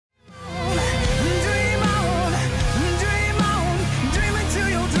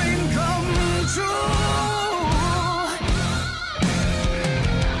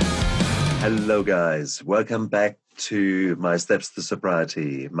Hello, guys. Welcome back to My Steps to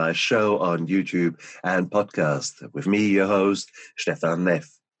Sobriety, my show on YouTube and podcast with me, your host, Stefan Neff.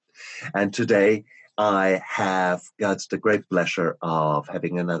 And today I have got the great pleasure of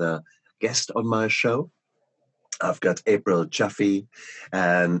having another guest on my show. I've got April Chaffee,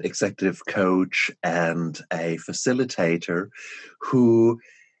 an executive coach and a facilitator who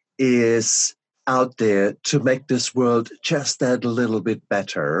is out there to make this world just that little bit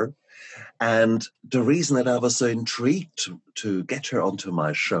better. And the reason that I was so intrigued to get her onto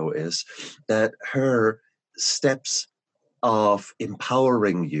my show is that her steps of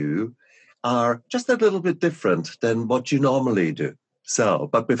empowering you are just a little bit different than what you normally do. So,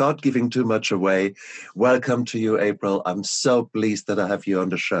 but without giving too much away, welcome to you, April. I'm so pleased that I have you on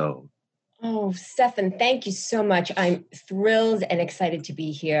the show. Oh, Stefan, thank you so much. I'm thrilled and excited to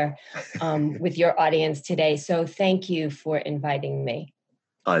be here with your audience today. So thank you for inviting me.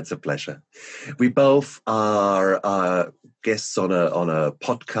 Oh, it's a pleasure. We both are guests on a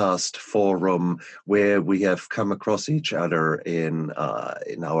podcast forum where we have come across each other in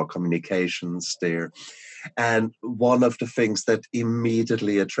our communications there. And one of the things that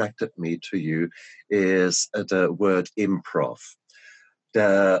immediately attracted me to you is the word improv,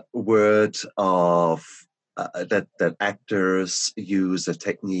 the word of that actors use, a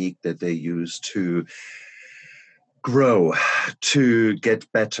technique that they use to grow, to get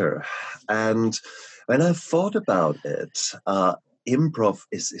better. And when I thought about it, improv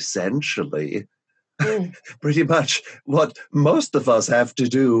is essentially pretty much what most of us have to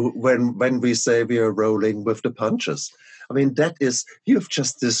do when we say we are rolling with the punches. I mean, you've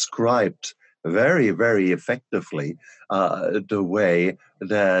just described very, very effectively the way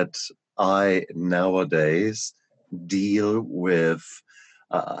that I nowadays deal with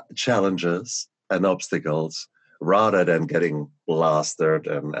challenges and obstacles rather than getting blasted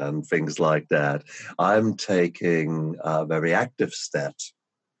and things like that. I'm taking very active steps.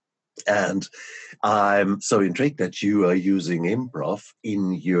 And I'm so intrigued that you are using improv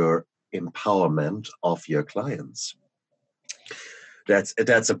in your empowerment of your clients.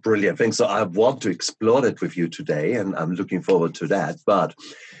 That's a brilliant thing. So I want to explore it with you today, and I'm looking forward to that. But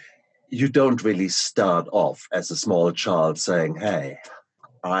you don't really start off as a small child saying, hey,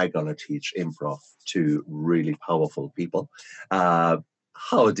 I'm going to teach improv to really powerful people.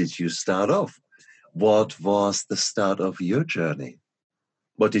 How did you start off? What was the start of your journey?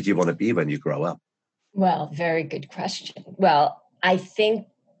 What did you want to be when you grow up? Well, very good question. Well, I think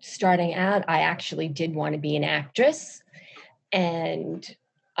starting out, I actually did want to be an actress, and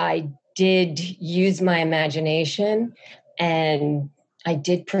I did use my imagination, and I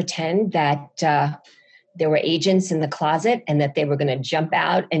did pretend that there were agents in the closet and that they were going to jump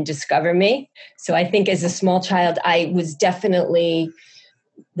out and discover me. So I think as a small child, I was definitely,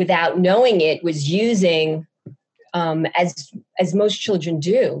 without knowing it, was using, as most children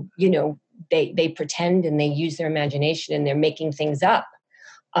do, they pretend and they use their imagination and they're making things up.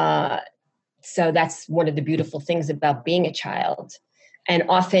 So that's one of the beautiful things about being a child. And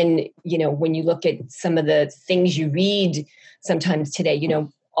often, when you look at some of the things you read sometimes today,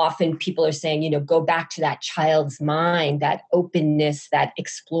 often people are saying, go back to that child's mind, that openness, that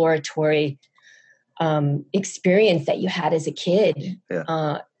exploratory experience that you had as a kid.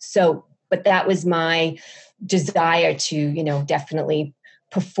 Yeah. But that was my desire to, definitely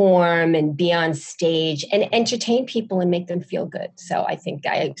perform and be on stage and entertain people and make them feel good. So I think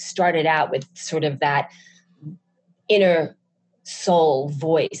I started out with sort of that inner soul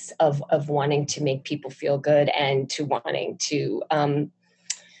voice of wanting to make people feel good and to wanting to,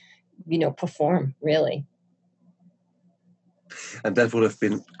 perform, really. And that would have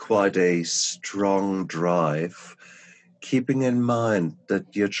been quite a strong drive, keeping in mind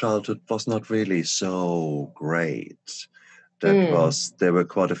that your childhood was not really so great. There were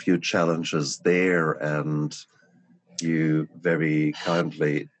quite a few challenges there, and you very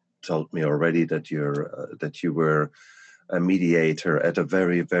kindly told me already that you were a mediator at a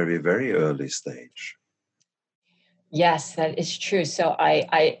very, very, very early stage. Yes, that is true. So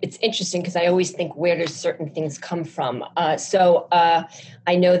I it's interesting because I always think, where do certain things come from? I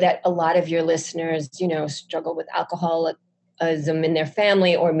know that a lot of your listeners, struggle with alcoholism in their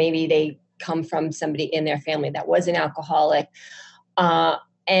family, or maybe they come from somebody in their family that was an alcoholic.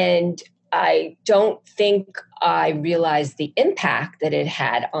 And I don't think I realized the impact that it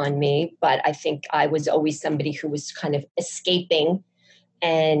had on me, but I think I was always somebody who was kind of escaping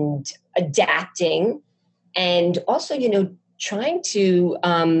and adapting, and also, trying to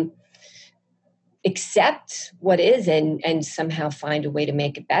accept what is and somehow find a way to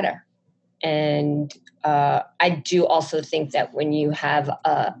make it better. And I do also think that when you have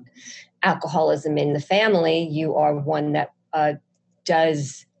alcoholism in the family, you are one that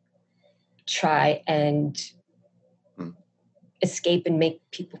does try and escape and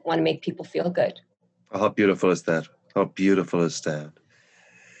want to make people feel good. How beautiful is that? How beautiful is that?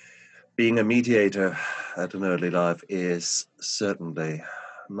 Being a mediator at an early life is certainly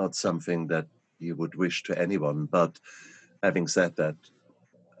not something that you would wish to anyone. But having said that,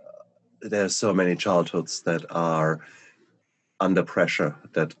 there are so many childhoods that are under pressure,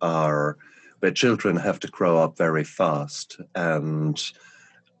 where children have to grow up very fast. And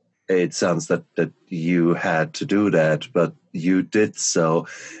it sounds that you had to do that, but you did so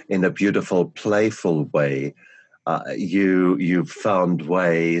in a beautiful, playful way. You found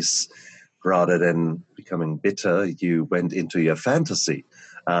ways, rather than becoming bitter, you went into your fantasy.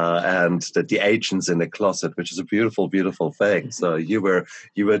 And the agents in the closet, which is a beautiful, beautiful thing. So you were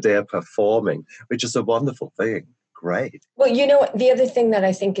there performing, which is a wonderful thing. Great. Well, the other thing that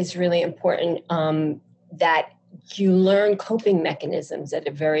I think is really important, that you learn coping mechanisms at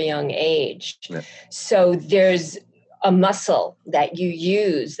a very young age. Yeah. So there's a muscle that you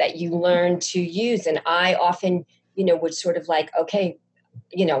use, that you learn to use. And I often, would sort of like, okay,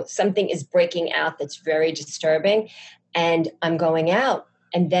 something is breaking out that's very disturbing, and I'm going out,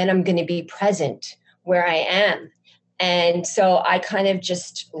 and then I'm going to be present where I am. And so I kind of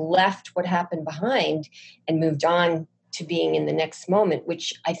just left what happened behind and moved on to being in the next moment,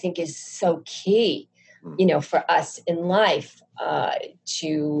 which I think is so key, for us in life,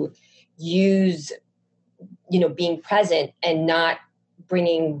 to use, being present and not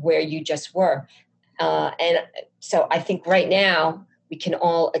bringing where you just were. And so I think right now we can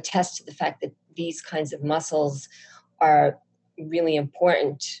all attest to the fact that these kinds of muscles are really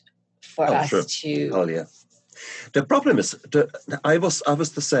important for us sure. to. Oh yeah. The problem is I was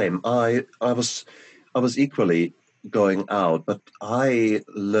the same. I was equally going out, but I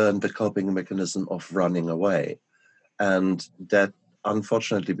learned the coping mechanism of running away, and that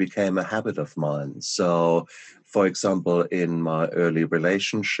unfortunately became a habit of mine. So, for example, in my early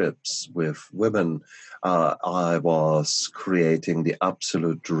relationships with women, I was creating the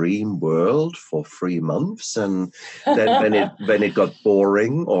absolute dream world for 3 months, and then when it got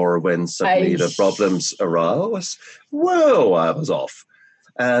boring, or when suddenly the problems arose, whoa, I was off.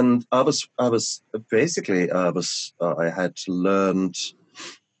 And I had learned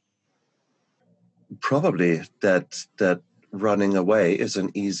probably that running away is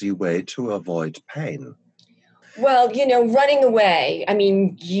an easy way to avoid pain. Well, running away, I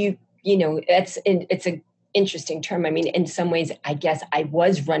mean, it's an interesting term. I mean, in some ways, I guess I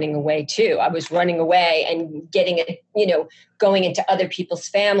was running away too. I was running away and getting it, going into other people's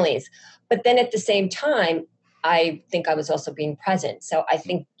families. But then at the same time, I think I was also being present. So I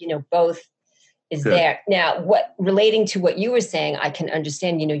think, both is Good. there. Now, relating to what you were saying, I can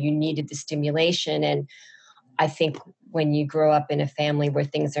understand, you needed the stimulation. And I think when you grow up in a family where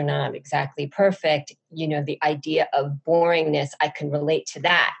things are not exactly perfect, the idea of boringness, I can relate to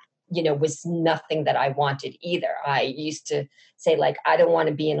that, was nothing that I wanted either. I used to say, like, I don't want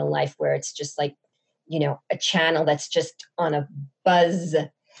to be in a life where it's just like, a channel that's just on a buzz.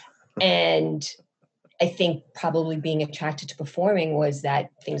 And I think probably being attracted to performing was that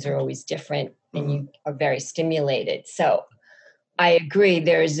things are always different and you are very stimulated. So I agree,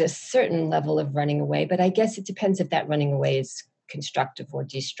 there is a certain level of running away, but I guess it depends if that running away is constructive or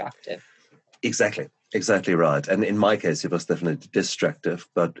destructive. Exactly right. And in my case, it was definitely destructive.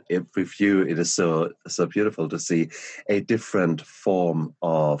 But with you, it is so beautiful to see a different form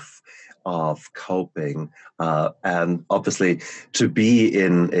of coping, and obviously to be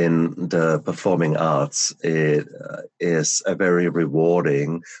in the performing arts is a very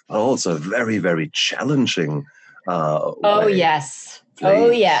rewarding, but also very, very challenging. Oh way. yes. Please. Oh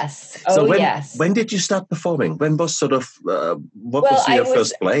yes. Oh so yes. When did you start performing? When was sort of what was your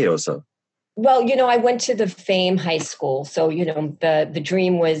first play or so? Well, I went to the Fame High School, so the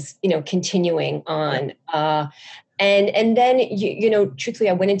dream was continuing on, and then truthfully,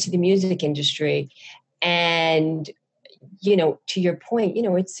 I went into the music industry, and to your point,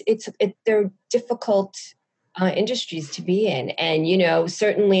 they're difficult industries to be in, and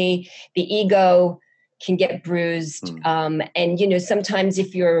certainly the ego can get bruised, and sometimes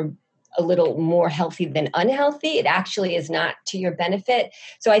if you're a little more healthy than unhealthy, it actually is not to your benefit.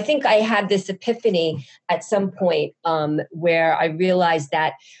 So I think I had this epiphany at some point, where I realized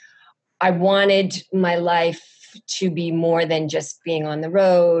that I wanted my life to be more than just being on the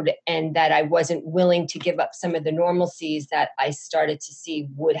road, and that I wasn't willing to give up some of the normalcies that I started to see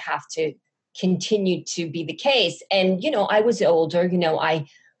would have to continue to be the case. And, I was older, I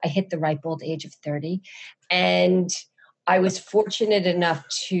hit the ripe old age of 30, and I was fortunate enough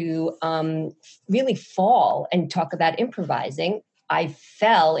to really fall and talk about improvising. I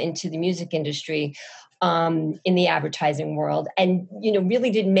fell into the music industry in the advertising world, and really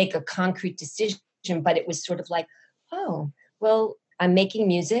didn't make a concrete decision, but it was sort of like, oh, well, I'm making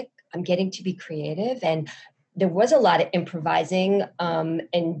music, I'm getting to be creative, and there was a lot of improvising and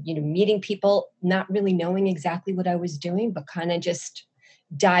meeting people, not really knowing exactly what I was doing, but kind of just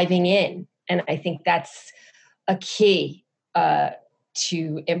diving in. And I think that's a key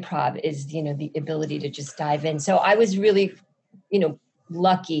to improv is the ability to just dive in. So I was really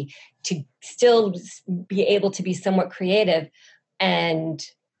lucky to still be able to be somewhat creative and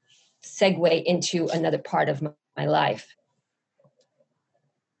segue into another part of my life.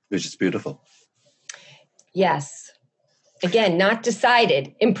 Which is beautiful. Yes. Again, not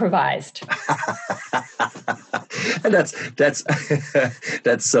decided, improvised. And that's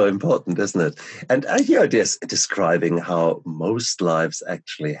that's so important, isn't it? And you're just describing how most lives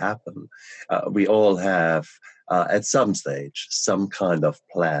actually happen. We all have, at some stage, some kind of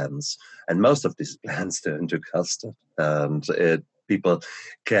plans, and most of these plans turn to custard. And people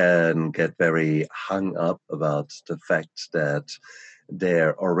can get very hung up about the fact that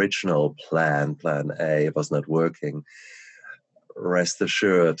their original plan A, was not working. Rest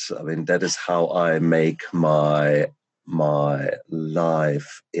assured, I mean, that is how I make my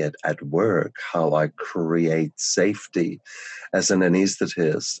life at work, how I create safety. As an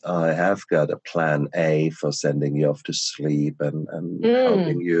anesthetist, I have got a plan A for sending you off to sleep and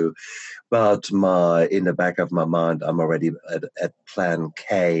helping you. But in the back of my mind, I'm already at plan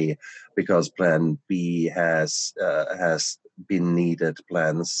K, because plan B has been needed,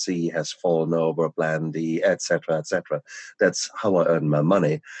 plan C has fallen over, plan D, etc., etc. That's how I earn my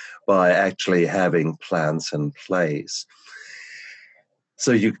money, by actually having plans in place.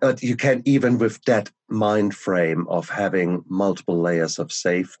 So you can, even with that mind frame of having multiple layers of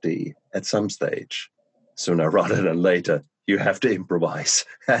safety, at some stage, sooner rather than later, you have to improvise,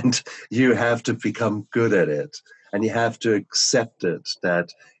 and you have to become good at it, and you have to accept it,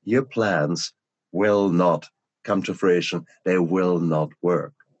 that your plans will not come to fruition. They will not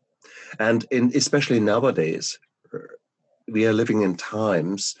work. And especially nowadays, we are living in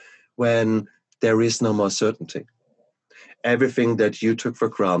times when there is no more certainty. Everything that you took for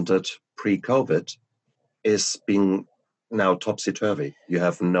granted pre-COVID is being now topsy-turvy. You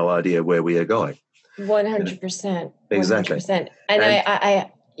have no idea where we are going. 100%. Exactly. 100%.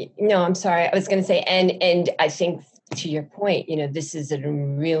 And no, I'm sorry. I was going to say, and I think to your point, this is a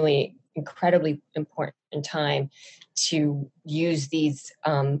really incredibly important time to use these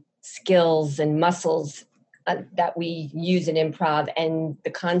skills and muscles that we use in improv, and the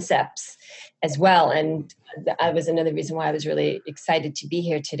concepts as well. And that was another reason why I was really excited to be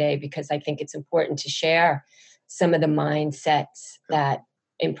here today, because I think it's important to share some of the mindsets that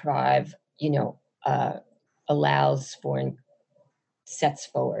improv, allows for and sets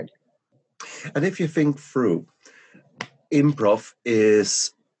forward. And if you think through, improv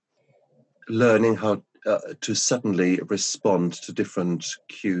is learning how to suddenly respond to different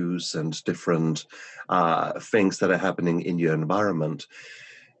cues and different things that are happening in your environment.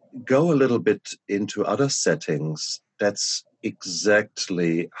 Go a little bit into other settings. That's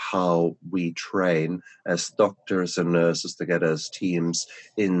exactly how we train as doctors and nurses together as teams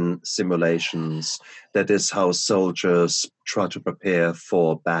in simulations. That is how soldiers try to prepare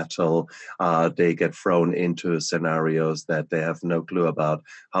for battle. They get thrown into scenarios that they have no clue about.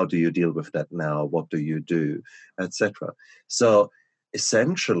 How do you deal with that now? What do you do? Etc. So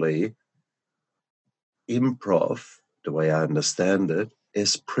essentially, improv, the way I understand it,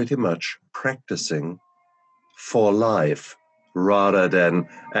 is pretty much practicing for life, rather than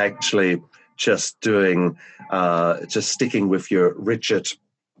actually just doing, just sticking with your rigid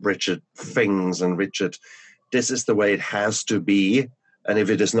things and rigid, this is the way it has to be. And if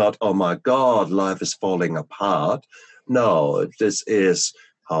it is not, oh my God, life is falling apart. No, this is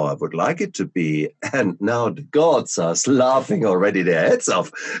how I would like it to be. And now the gods are laughing already their heads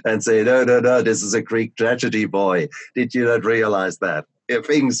off and say, no, this is a Greek tragedy, boy. Did you not realize that?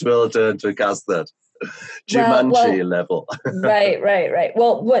 Things will turn to custard. Jumanji level. Right.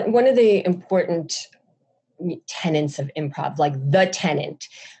 Well, one of the important tenets of improv, like the tenet,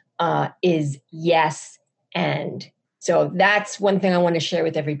 is yes and. So that's one thing I want to share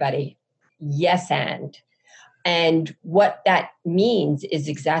with everybody. Yes and. And what that means is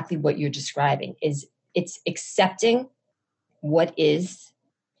exactly what you're describing. Is it's accepting what is,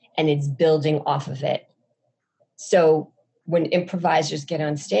 and it's building off of it. So when improvisers get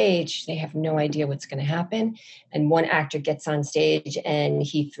on stage, they have no idea what's going to happen. And one actor gets on stage and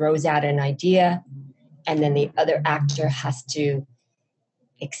he throws out an idea, and then the other actor has to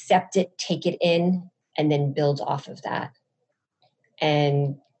accept it, take it in, and then build off of that.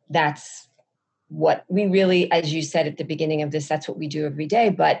 And that's what we really, as you said at the beginning of this, that's what we do every day,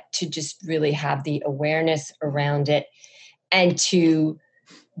 but to just really have the awareness around it and to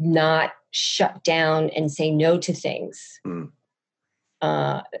not shut down and say no to things. Mm.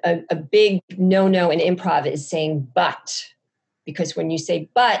 A big no-no in improv is saying but, because when you say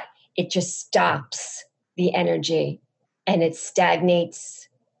but, it just stops the energy and it stagnates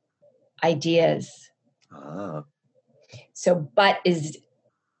ideas. So but is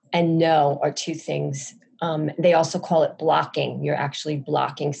and no are two things. They also call it blocking. You're actually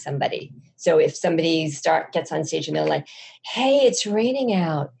blocking somebody. So if somebody gets on stage and they're like, hey, it's raining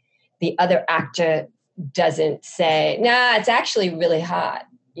out, the other actor doesn't say, nah, it's actually really hot.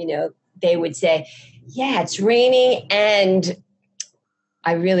 They would say, yeah, it's raining and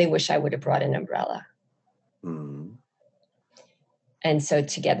I really wish I would have brought an umbrella. Mm. And so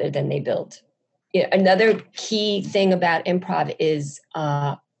together then they build. Another key thing about improv is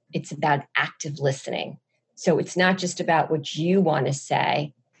it's about active listening. So it's not just about what you want to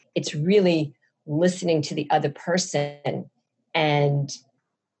say. It's really listening to the other person and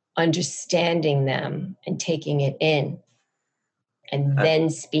understanding them and taking it in and then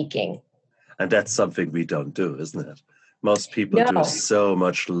speaking. And that's something we don't do, isn't it? Most people do No. so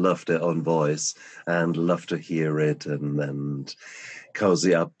much love their own voice and love to hear it and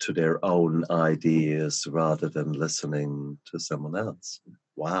cozy up to their own ideas rather than listening to someone else.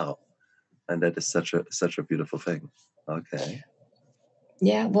 Wow. And that is such a beautiful thing. Okay.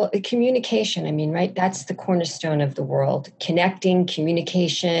 Yeah, well, communication, I mean, right? That's the cornerstone of the world. Connecting,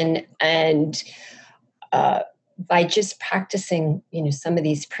 communication, and by just practicing, some of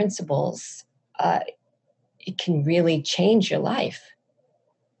these principles, it can really change your life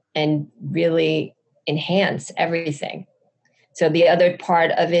and really enhance everything. So the other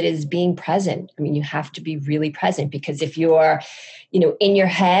part of it is being present. I mean, you have to be really present, because if you're, in your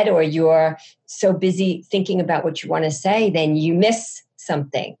head or you're so busy thinking about what you want to say, then you miss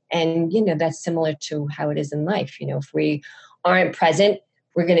something. And, that's similar to how it is in life. If we aren't present,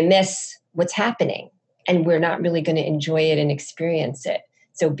 we're going to miss what's happening and we're not really going to enjoy it and experience it.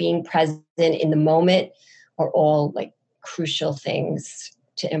 So being present in the moment are all like crucial things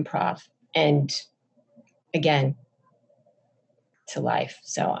to improv. And again, to life.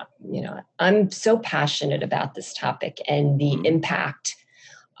 So, I'm so passionate about this topic, and the impact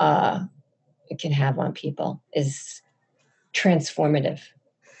it can have on people is transformative.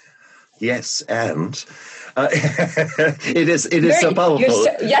 Yes, and it is so powerful.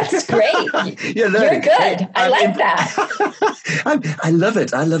 That's great. You're good. I like that. I love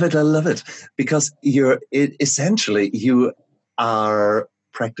it. I love it. Because essentially you are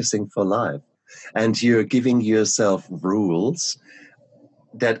practicing for life, and you're giving yourself rules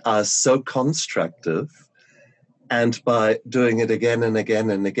that are so constructive. And by doing it again and again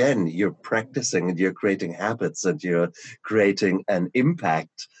and again, you're practicing and you're creating habits and you're creating an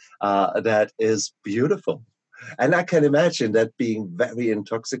impact that is beautiful. And I can imagine that being very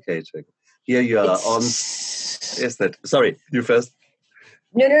intoxicating. Here you are Is that? Sorry, you first.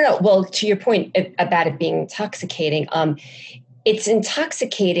 No. Well, to your point about it being intoxicating, it's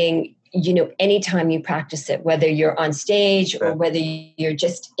intoxicating, anytime you practice it, whether you're on stage or whether you're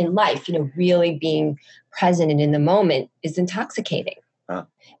just in life, really being present and in the moment is intoxicating.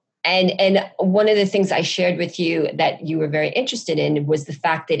 And one of the things I shared with you that you were very interested in was the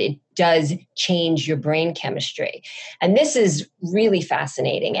fact that it does change your brain chemistry. And this is really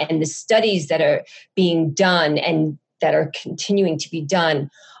fascinating. And the studies that are being done and that are continuing to be done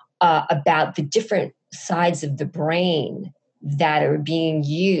about the different sides of the brain that are being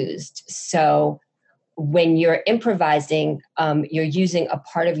used. So when you're improvising, you're using a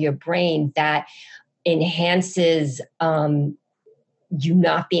part of your brain that enhances you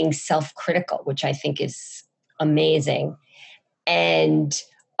not being self-critical, which I think is amazing. And,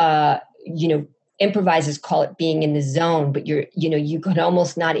 improvisers call it being in the zone, but you could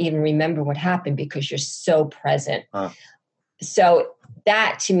almost not even remember what happened because you're so present. So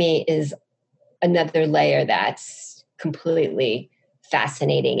that to me is another layer that's completely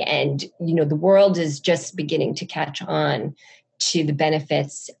fascinating. And, the world is just beginning to catch on to the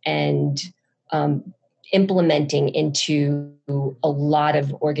benefits and implementing into a lot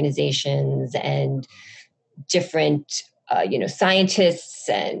of organizations and different, scientists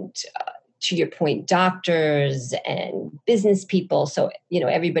and, to your point, doctors and business people. So,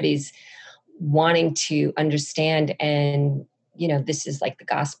 everybody's wanting to understand, and, this is like the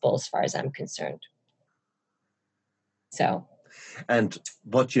gospel as far as I'm concerned. So. And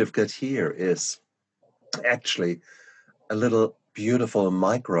what you've got here is actually a little beautiful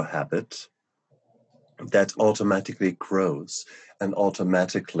micro habit that automatically grows and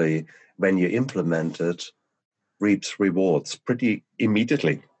automatically, when you implement it, reaps rewards pretty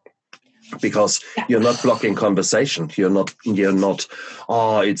immediately, because Yeah. you're not blocking conversation. You're not,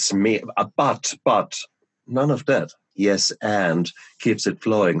 oh, it's me, but none of that. Yes, and keeps it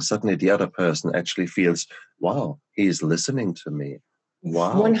flowing. Suddenly the other person actually feels, wow, he's listening to me.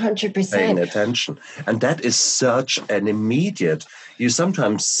 Wow, paying 100%. attention. And that is such an immediate, you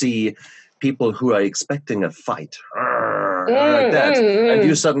sometimes see people who are expecting a fight, like that, and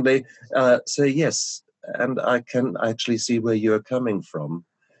you suddenly say yes, and I can actually see where you're coming from.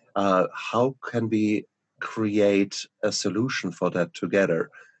 How can we create a solution for that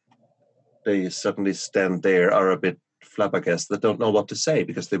together? They suddenly stand there, are a bit flabbergasted, they don't know what to say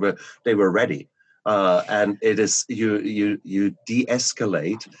because they were ready. And it is you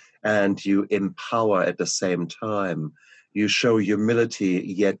de-escalate and you empower at the same time. You show humility,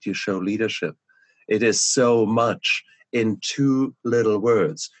 yet you show leadership. It is so much in two little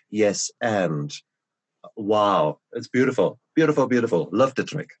words. Yes, and wow, it's beautiful, beautiful, beautiful. Love the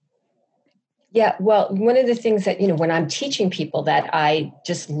trick. Yeah, well, one of the things that, when I'm teaching people that I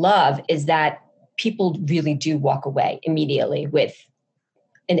just love is that people really do walk away immediately with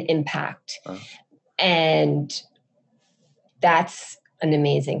an impact. And that's an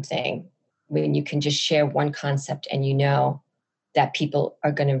amazing thing when you can just share one concept and that people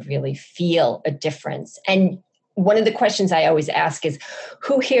are going to really feel a difference. And one of the questions I always ask is,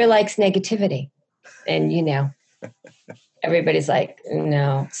 who here likes negativity? And, everybody's like,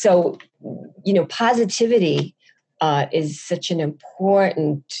 no. So, positivity is such an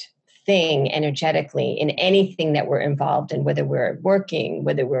important thing energetically in anything that we're involved in, whether we're working,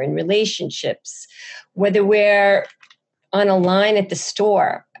 whether we're in relationships, whether we're on a line at the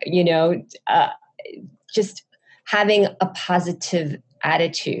store, just having a positive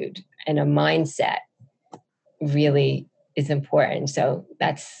attitude and a mindset really is important. So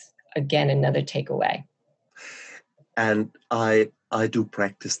that's, again, another takeaway. And I do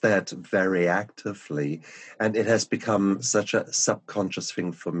practice that very actively, and it has become such a subconscious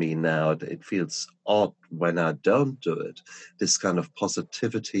thing for me now that it feels odd when I don't do it. This kind of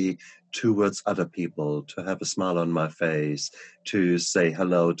positivity towards other people, to have a smile on my face, to say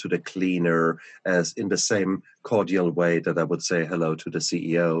hello to the cleaner as in the same cordial way that I would say hello to the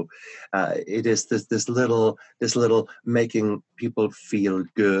CEO. It is this little making people feel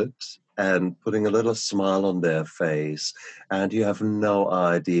good and putting a little smile on their face, and you have no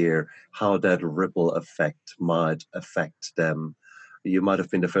idea how that ripple effect might affect them. You might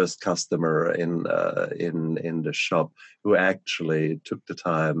have been the first customer in the shop who actually took the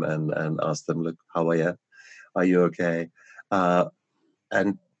time and asked them, "Look, how are you? Are you okay?"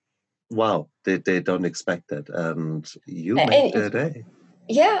 And wow, they don't expect it, and you make their day.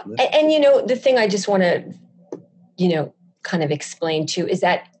 Yeah, and the thing I just want to kind of explain too is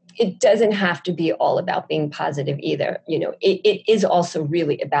that it doesn't have to be all about being positive either. It is also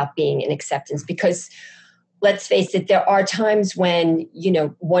really about being in acceptance, because let's face it, there are times when,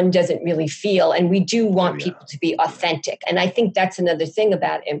 one doesn't really feel, and we do want people to be authentic. And I think that's another thing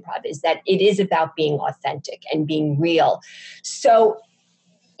about improv, is that it is about being authentic and being real. So,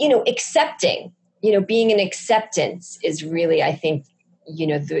 accepting, being in acceptance is really, I think,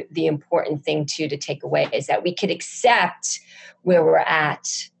 the important thing too to take away, is that we could accept where we're at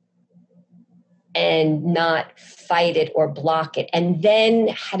and not fight it or block it. And then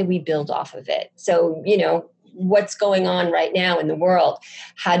how do we build off of it? So, what's going on right now in the world?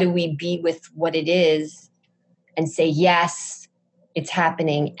 How do we be with what it is and say, yes, it's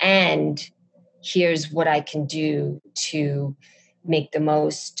happening, and here's what I can do to make the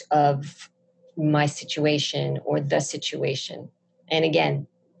most of my situation or the situation. And again,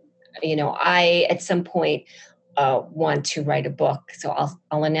 I at some point want to write a book, so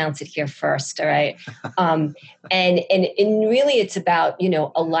I'll announce it here first. All right, and really, it's about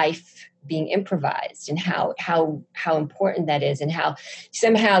a life being improvised, and how important that is, and how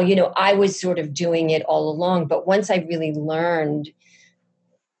somehow I was sort of doing it all along, but once I really learned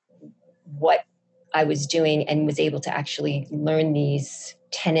what I was doing and was able to actually learn these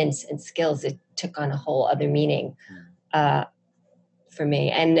tenets and skills, it took on a whole other meaning for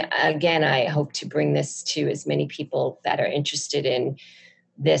me. And again, I hope to bring this to as many people that are interested in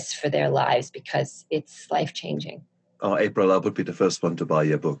this for their lives, because it's life-changing. Oh, April, I would be the first one to buy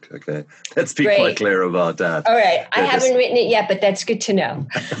your book. Okay, let's be quite clear about that. All right, I haven't written it yet, but that's good to know.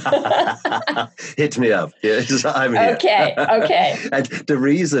 Hit me up. Yes, I'm here. Okay. And the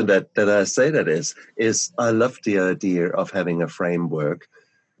reason that I say that is I love the idea of having a framework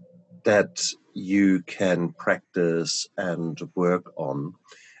that you can practice and work on.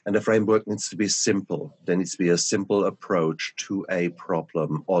 And the framework needs to be simple. There needs to be a simple approach to a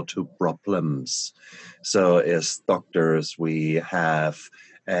problem or to problems. So as doctors, we have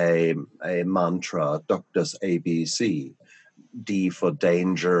a mantra, doctors ABC. D for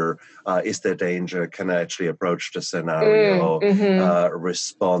danger. Is there danger? Can I actually approach the scenario?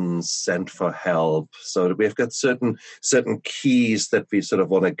 Response, send for help. So we've got certain keys that we sort of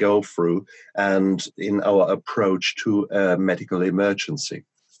want to go through, and in our approach to a medical emergency.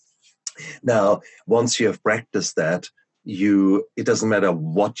 Now, once you have practiced that, it doesn't matter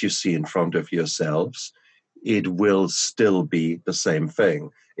what you see in front of yourselves. It will still be the same thing.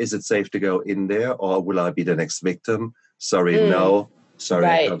 Is it safe to go in there, or will I be the next victim? Sorry, no. Sorry,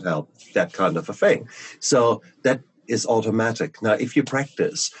 right. I can't help. That kind of a thing. So that is automatic. Now, if you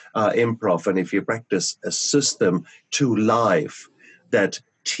practice improv, and if you practice a system to life that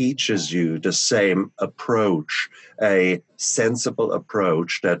teaches you the same approach, a sensible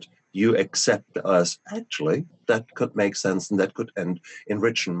approach that you accept as actually that could make sense and that could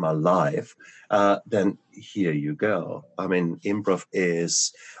enrich my life, then here you go. I mean, improv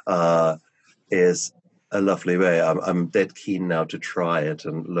is a lovely way. I'm dead keen now to try it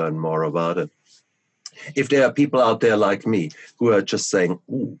and learn more about it. If there are people out there like me who are just saying,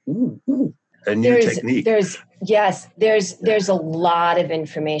 ooh, ooh, ooh, a new technique. There's a lot of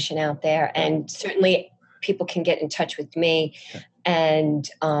information out there, and certainly people can get in touch with me. And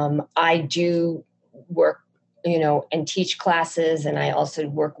I do work, and teach classes, and I also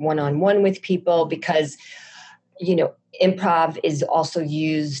work one-on-one with people because, improv is also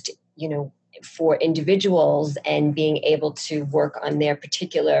used, for individuals and being able to work on their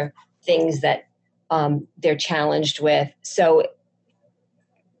particular things that they're challenged with. So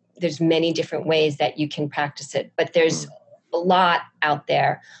there's many different ways that you can practice it, but there's a lot out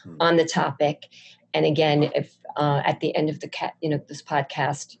there on the topic. And again, if at the end of this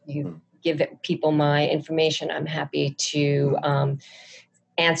podcast, you give people my information, I'm happy to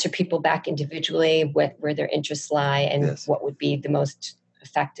answer people back individually where their interests lie and what would be the most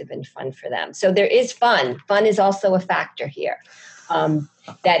effective and fun for them. So there is fun. Fun is also a factor here,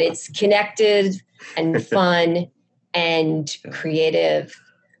 that it's connected and fun and creative.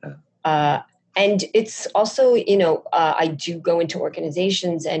 And it's also, I do go into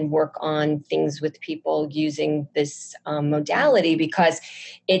organizations and work on things with people using this modality because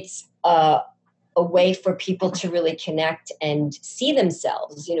it's a way for people to really connect and see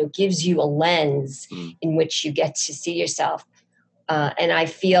themselves, gives you a lens in which you get to see yourself. And I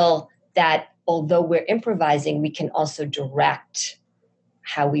feel that although we're improvising, we can also direct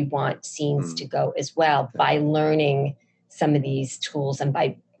how we want scenes to go as well by learning some of these tools and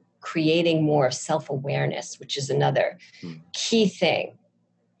by creating more self-awareness, which is another key thing,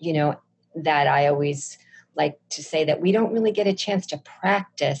 that I always like to say that we don't really get a chance to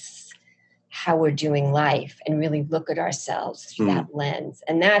practice how we're doing life and really look at ourselves through that lens.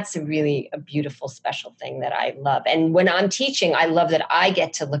 And that's really a beautiful, special thing that I love. And when I'm teaching, I love that I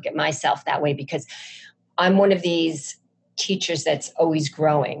get to look at myself that way because I'm one of these teachers that's always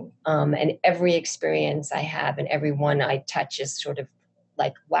growing. And every experience I have and every one I touch is sort of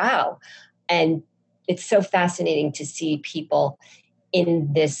like, wow. And it's so fascinating to see people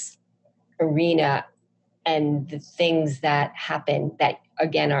in this arena and the things that happen that,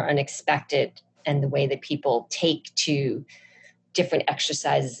 again, are unexpected and the way that people take to different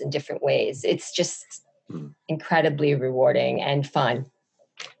exercises in different ways. It's just incredibly rewarding and fun,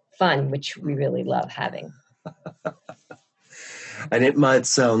 which we really love having. And it might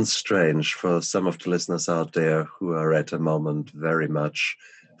sound strange for some of the listeners out there who are at the moment very much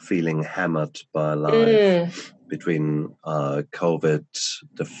feeling hammered by life between COVID,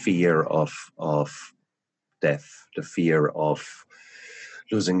 the fear of death, the fear of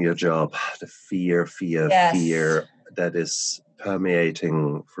losing your job, the fear that is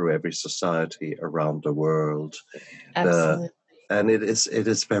permeating through every society around the world. Absolutely. And it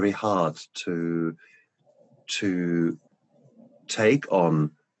is very hard to take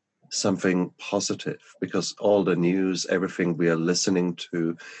on something positive because all the news, everything we are listening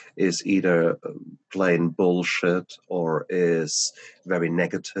to is either plain bullshit or is very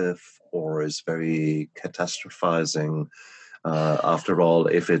negative or is very catastrophizing. After all,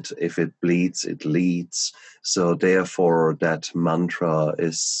 if it bleeds, it leads. So therefore, that mantra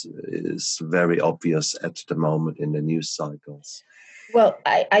is very obvious at the moment in the news cycles. Well,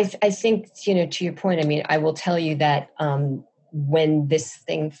 I think, to your point, I mean, I will tell you that when this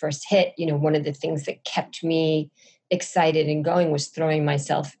thing first hit, one of the things that kept me excited and going was throwing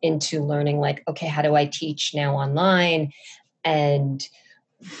myself into learning, like, okay, how do I teach now online? And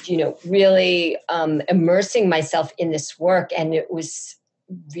really immersing myself in this work. And it was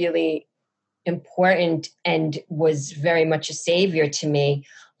really important and was very much a savior to me.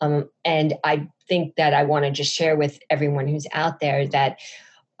 And I think that I want to just share with everyone who's out there that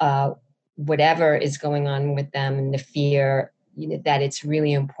whatever is going on with them and the fear, that it's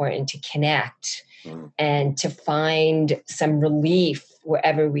really important to connect and to find some relief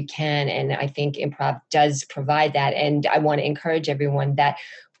wherever we can. And I think improv does provide that. And I want to encourage everyone that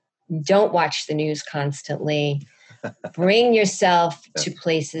don't watch the news constantly. Bring yourself to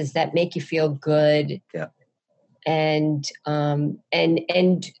places that make you feel good. Yeah. And I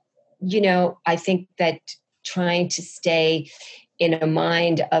think that trying to stay in a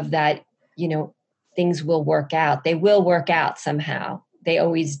mind of that, things will work out. They will work out somehow. They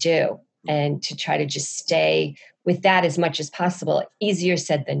always do. And to try to just stay with that as much as possible. Easier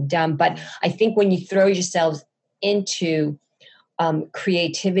said than done. But I think when you throw yourselves into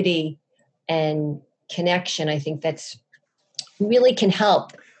creativity and connection, I think that's really can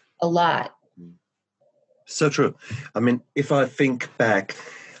help a lot. So true. I mean, if I think back,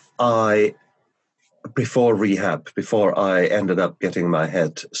 before rehab, before I ended up getting my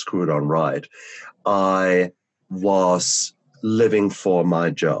head screwed on right, I was living for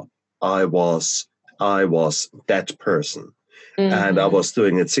my job. I was that person. And I was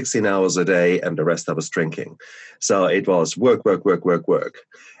doing it 16 hours a day, and the rest I was drinking. So it was work.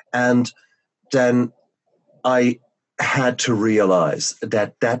 And then I had to realize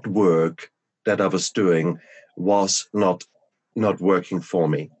that work that I was doing was not working for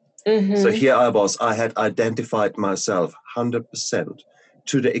me. So here I had identified myself 100%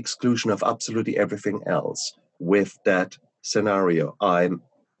 to the exclusion of absolutely everything else with that scenario. I'm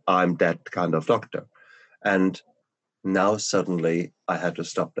that kind of doctor. And now suddenly I had to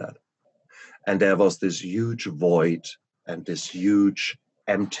stop that. And there was this huge void and this huge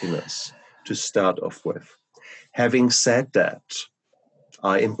emptiness to start off with. Having said that,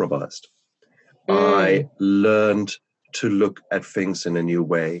 I improvised. I learned to look at things in a new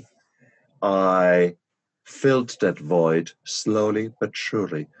way. I filled that void slowly but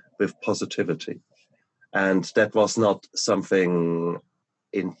surely with positivity. And that was not something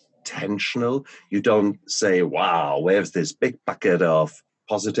intentional. You don't say, wow, where's this big bucket of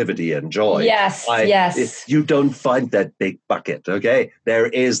positivity and joy? Yes. You don't find that big bucket, okay? There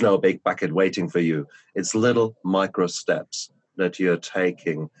is no big bucket waiting for you. It's little micro steps that you're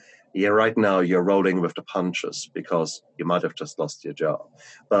taking. Yeah, right now you're rolling with the punches because you might have just lost your job.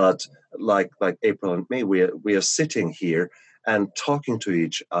 But like April and me, we are sitting here and talking to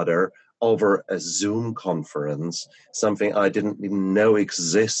each other over a Zoom conference, something I didn't even know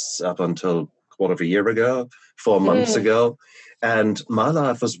exists up until quarter of a year ago, 4 months ago. And my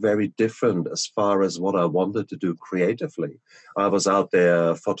life was very different as far as what I wanted to do creatively. I was out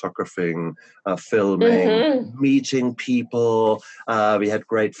there photographing, filming, meeting people. We had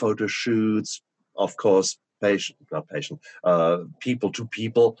great photo shoots, of course, people to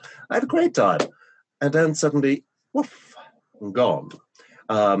people. I had a great time. And then suddenly, woof, gone.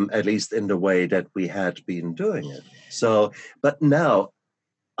 At least in the way that we had been doing it. So, but now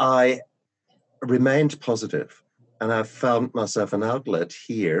I remained positive and I found myself an outlet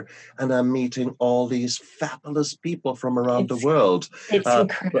here and I'm meeting all these fabulous people from around the world. It's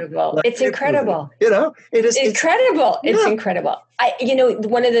incredible. It's incredible. It is incredible. It's incredible.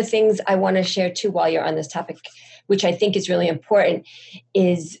 One of the things I want to share too while you're on this topic, which I think is really important,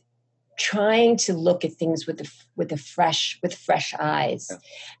 is trying to look at things with fresh eyes. Yeah.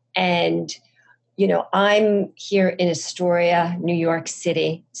 And I'm here in Astoria, New York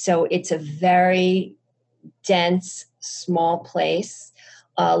City, so it's a very dense, small place.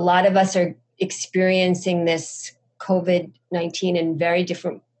 A lot of us are experiencing this COVID-19 in very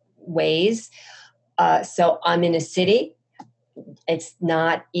different ways. So I'm in a city. It's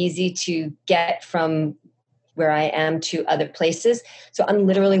not easy to get from where I am to other places. So I'm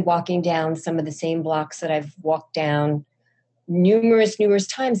literally walking down some of the same blocks that I've walked down numerous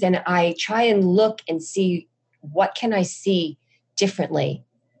times. And I try and look and see what can I see differently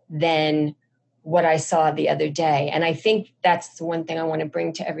than what I saw the other day. And I think that's the one thing I want to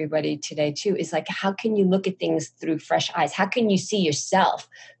bring to everybody today too, is like, how can you look at things through fresh eyes? How can you see yourself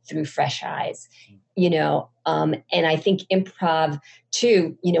through fresh eyes? And I think improv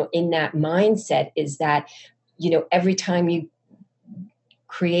too, in that mindset is that, every time you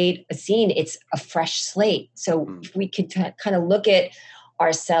create a scene, it's a fresh slate. So if we could kind of look at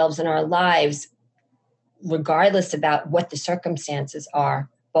ourselves and our lives, regardless about what the circumstances are,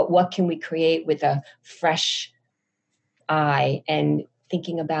 but what can we create with a fresh eye and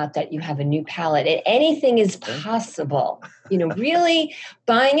thinking about that you have a new palette, and anything is possible, really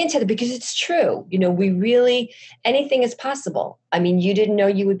buying into it, because it's true. Anything is possible. I mean, you didn't know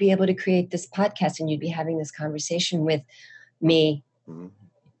you would be able to create this podcast and you'd be having this conversation with me. Mm-hmm.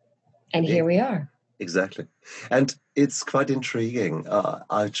 And here we are. Exactly. And it's quite intriguing.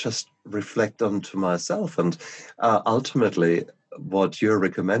 I just reflect onto myself, and ultimately what you're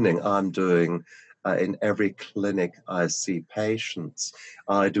recommending, I'm doing in every clinic I see patients.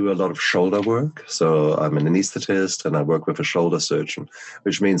 I do a lot of shoulder work. So I'm an anesthetist and I work with a shoulder surgeon,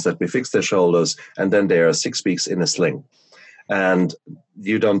 which means that we fix their shoulders and then they are 6 weeks in a sling. And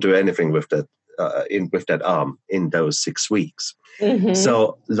you don't do anything with that with that arm in those 6 weeks. Mm-hmm.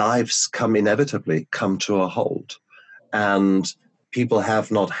 So lives inevitably come to a halt, and people have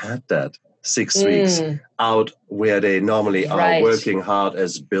not had that 6 weeks out where they normally are working hard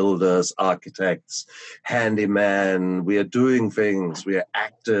as builders, architects, handyman. We are doing things, we are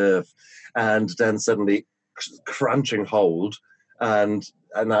active, and then suddenly crunching hold. And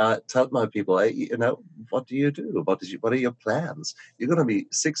I tell my people, hey, what do you do? What are your plans? You're going to be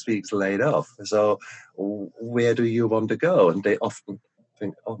 6 weeks laid off. So where do you want to go? And they often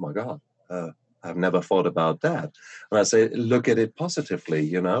think, oh my God, I've never thought about that. And I say, look at it positively.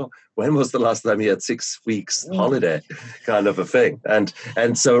 When was the last time you had 6 weeks holiday, kind of a thing? And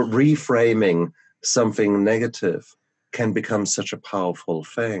so reframing something negative can become such a powerful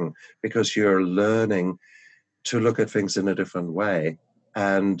thing, because you're learning to look at things in a different way.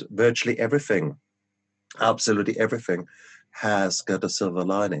 And virtually everything, absolutely everything, has got a silver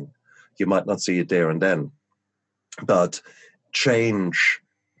lining. You might not see it there and then, but change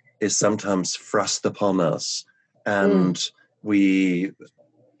is sometimes thrust upon us. And the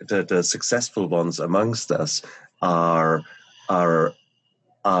successful ones amongst us are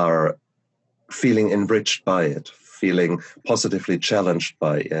feeling enriched by it, feeling positively challenged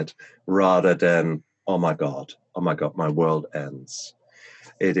by it, rather than, oh my God, my world ends.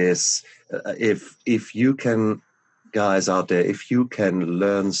 It is, if you can, guys out there, if you can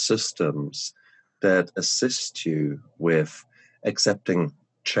learn systems that assist you with accepting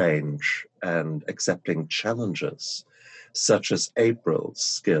change and accepting challenges, such as April's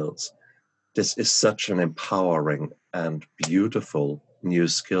skills, this is such an empowering and beautiful new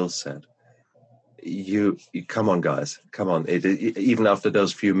skill set. You come on, guys, come on. Even after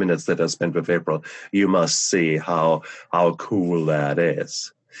those few minutes that I spent with April, you must see how cool that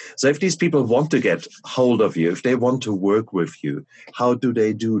is. So if these people want to get hold of you, if they want to work with you, how do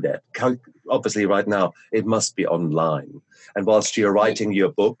they do that? Obviously, right now, it must be online. And whilst you're writing your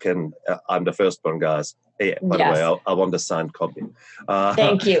book, and I'm the first one, guys, by the way, I want a signed copy.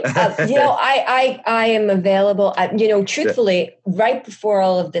 Thank you. I am available. Truthfully, right before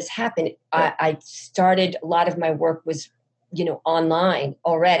all of this happened, I started, a lot of my work was, online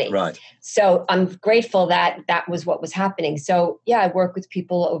already. Right. So I'm grateful that was what was happening. So I work with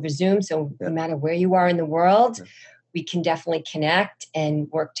people over Zoom. So no matter where you are in the world, we can definitely connect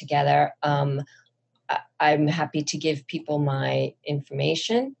and work together. I'm happy to give people my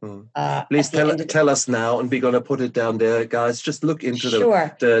information. Please tell us now, and we're going to put it down there, guys. Just look into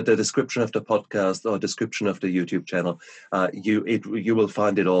the description of the podcast or description of the YouTube channel. You will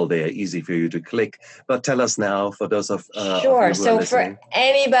find it all there, easy for you to click. But tell us now, for those of sure. So for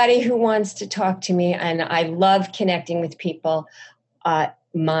anybody who wants to talk to me, and I love connecting with people,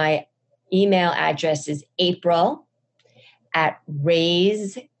 my email address is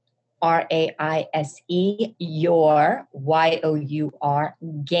April@Raise, RAISE, your YOUR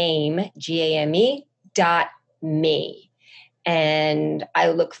game GAME.me. And I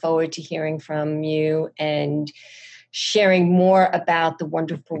look forward to hearing from you and sharing more about the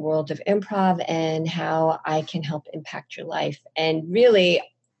wonderful world of improv and how I can help impact your life. And really,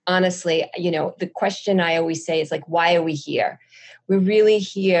 honestly, the question I always say is like, why are we here? We're really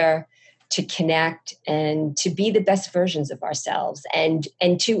here to connect and to be the best versions of ourselves and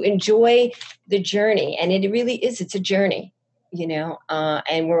to enjoy the journey. And it really is, it's a journey,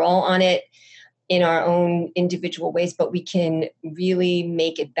 and we're all on it in our own individual ways, but we can really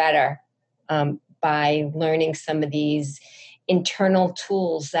make it better by learning some of these internal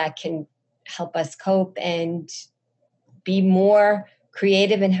tools that can help us cope and be more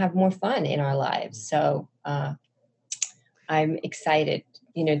creative and have more fun in our lives. So I'm excited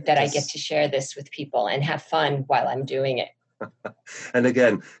that I get to share this with people and have fun while I'm doing it. And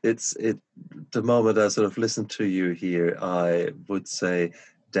again, the moment I sort of listen to you here, I would say,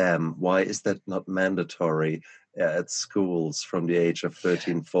 damn, why is that not mandatory at schools from the age of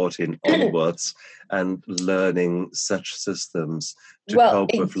 13, 14 onwards, and learning such systems to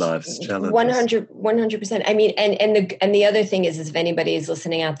cope with life's challenges? 100%. I mean, and the other thing is if anybody is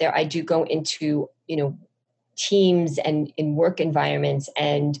listening out there, I do go into, teams and in work environments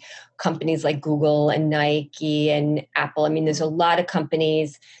and companies like Google and Nike and Apple. I mean, there's a lot of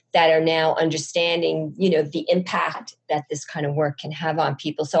companies that are now understanding, the impact that this kind of work can have on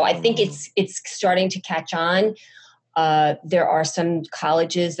people. So I think it's starting to catch on. There are some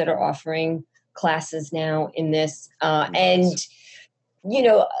colleges that are offering classes now in this. And,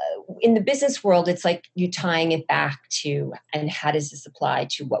 in the business world, it's like you tying it back to, and how does this apply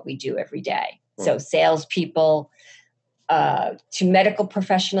to what we do every day? So salespeople, to medical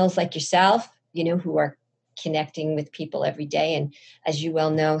professionals like yourself, who are connecting with people every day. And as you well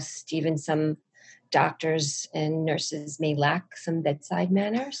know, Stephen, some doctors and nurses may lack some bedside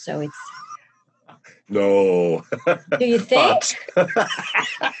manner. So it's... No. Do you think?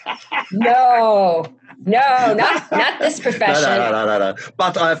 No, not this profession. No.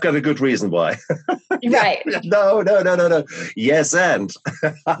 But I've got a good reason why. Right. No. Yes, and.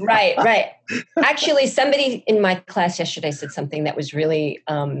 Right. Actually, somebody in my class yesterday said something that was really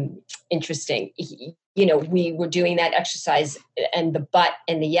interesting. We were doing that exercise and the but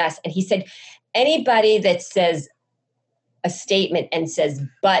and the yes. And he said, anybody that says a statement and says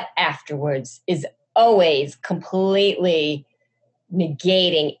but afterwards is always completely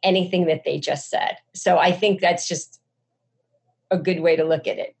negating anything that they just said. So I think that's just a good way to look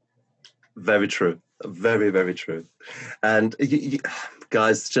at it. Very true. Very, very true. And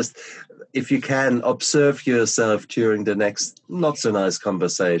guys, just if you can, observe yourself during the next not so nice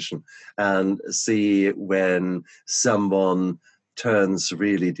conversation and see when someone turns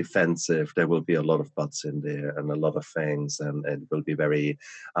really defensive, there will be a lot of buts in there and a lot of things, and it will be very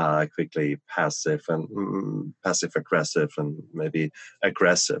quickly passive and passive aggressive and maybe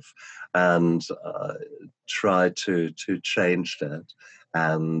aggressive, and try to change that,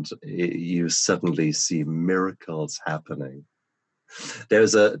 and you suddenly see miracles happening.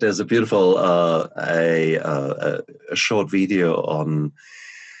 There's a beautiful a short video on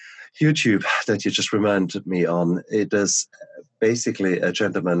YouTube that you just reminded me on. It is basically a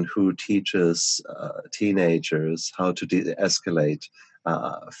gentleman who teaches teenagers how to de-escalate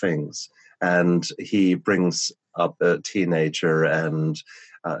things. And he brings up a teenager, and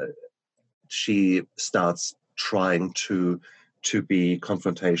she starts trying to be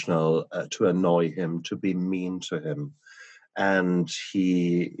confrontational, to annoy him, to be mean to him. And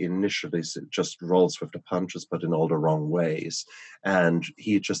he initially just rolls with the punches, but in all the wrong ways. And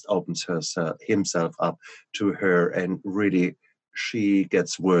he just opens himself up to her, and really she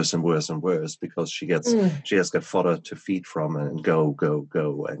gets worse and worse and worse, because she has got fodder to feed from, and go,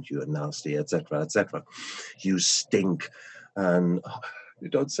 and you're nasty, etc., etc. You stink, and you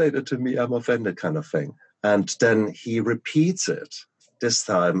don't say that to me, I'm offended, kind of thing. And then he repeats it, this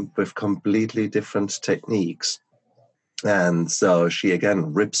time with completely different techniques. And so she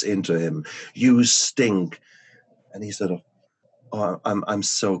again rips into him, you stink. And he sort of, oh, I'm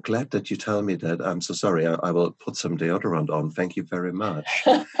so glad that you tell me that. I'm so sorry. I will put some deodorant on. Thank you very much.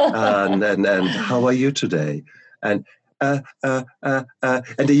 and how are you today? And and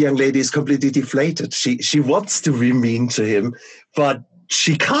the young lady is completely deflated. She wants to be mean to him, but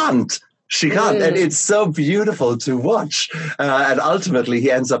she can't. She can't, and it's so beautiful to watch. And ultimately,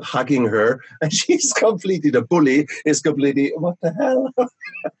 he ends up hugging her, and she's completely, the bully is completely, what the hell?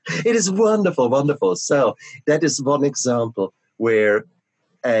 It is wonderful, wonderful. So that is one example where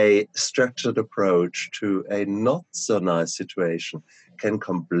a structured approach to a not so nice situation can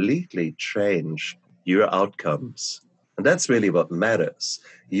completely change your outcomes. And that's really what matters.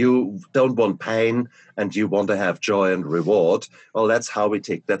 You don't want pain, and you want to have joy and reward. Well, that's how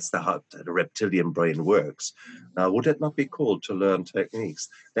that's how the reptilian brain works. Now, would it not be cool to learn techniques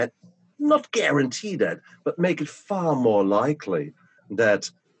that not guarantee that, but make it far more likely that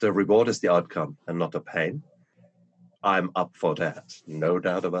the reward is the outcome and not the pain? I'm up for that. No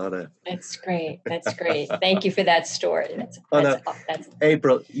doubt about it. That's great. Thank you for that story. That's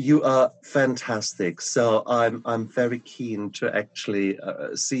April, you are fantastic. So I'm very keen to actually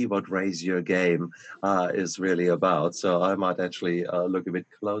see what Raise Your Game is really about. So I might actually look a bit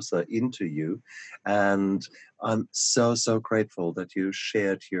closer into you. And I'm so grateful that you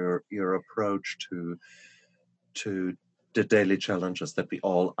shared your approach to the daily challenges that we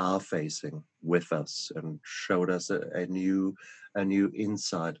all are facing with us, and showed us a new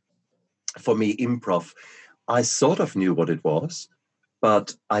insight. For me, improv, I sort of knew what it was,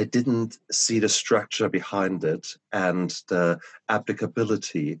 but I didn't see the structure behind it and the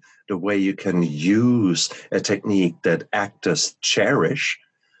applicability, the way you can use a technique that actors cherish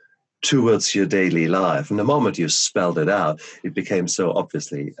towards your daily life. And the moment you spelled it out, it became so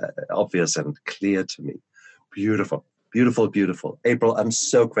obvious and clear to me. Beautiful, beautiful, beautiful. April, I'm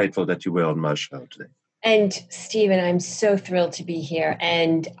so grateful that you were on my show today. And Stephen, I'm so thrilled to be here.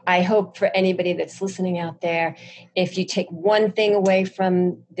 And I hope for anybody that's listening out there, if you take one thing away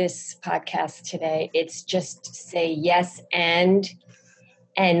from this podcast today, it's just say yes and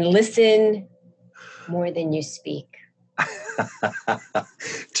listen more than you speak.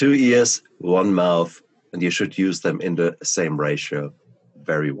 2 ears, 1 mouth, and you should use them in the same ratio.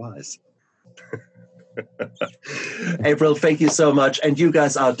 Very wise. April, thank you so much. And you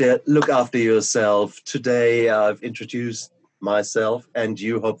guys out there, look after yourself. Today, I've introduced myself and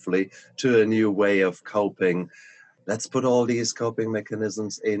you, hopefully, to a new way of coping. Let's put all these coping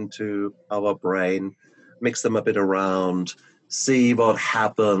mechanisms into our brain, mix them a bit around, see what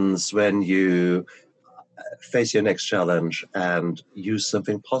happens when you face your next challenge and use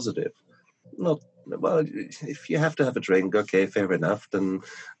something positive. Well, if you have to have a drink, okay, fair enough, then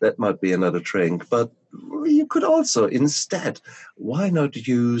that might be another drink. But you could also, instead, why not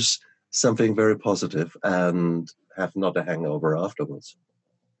use something very positive and have not a hangover afterwards?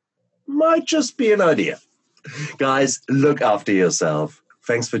 Might just be an idea. Guys, look after yourself.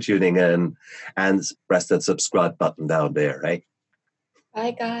 Thanks for tuning in and press that subscribe button down there, right?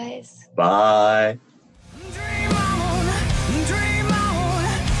 Bye, guys. Bye.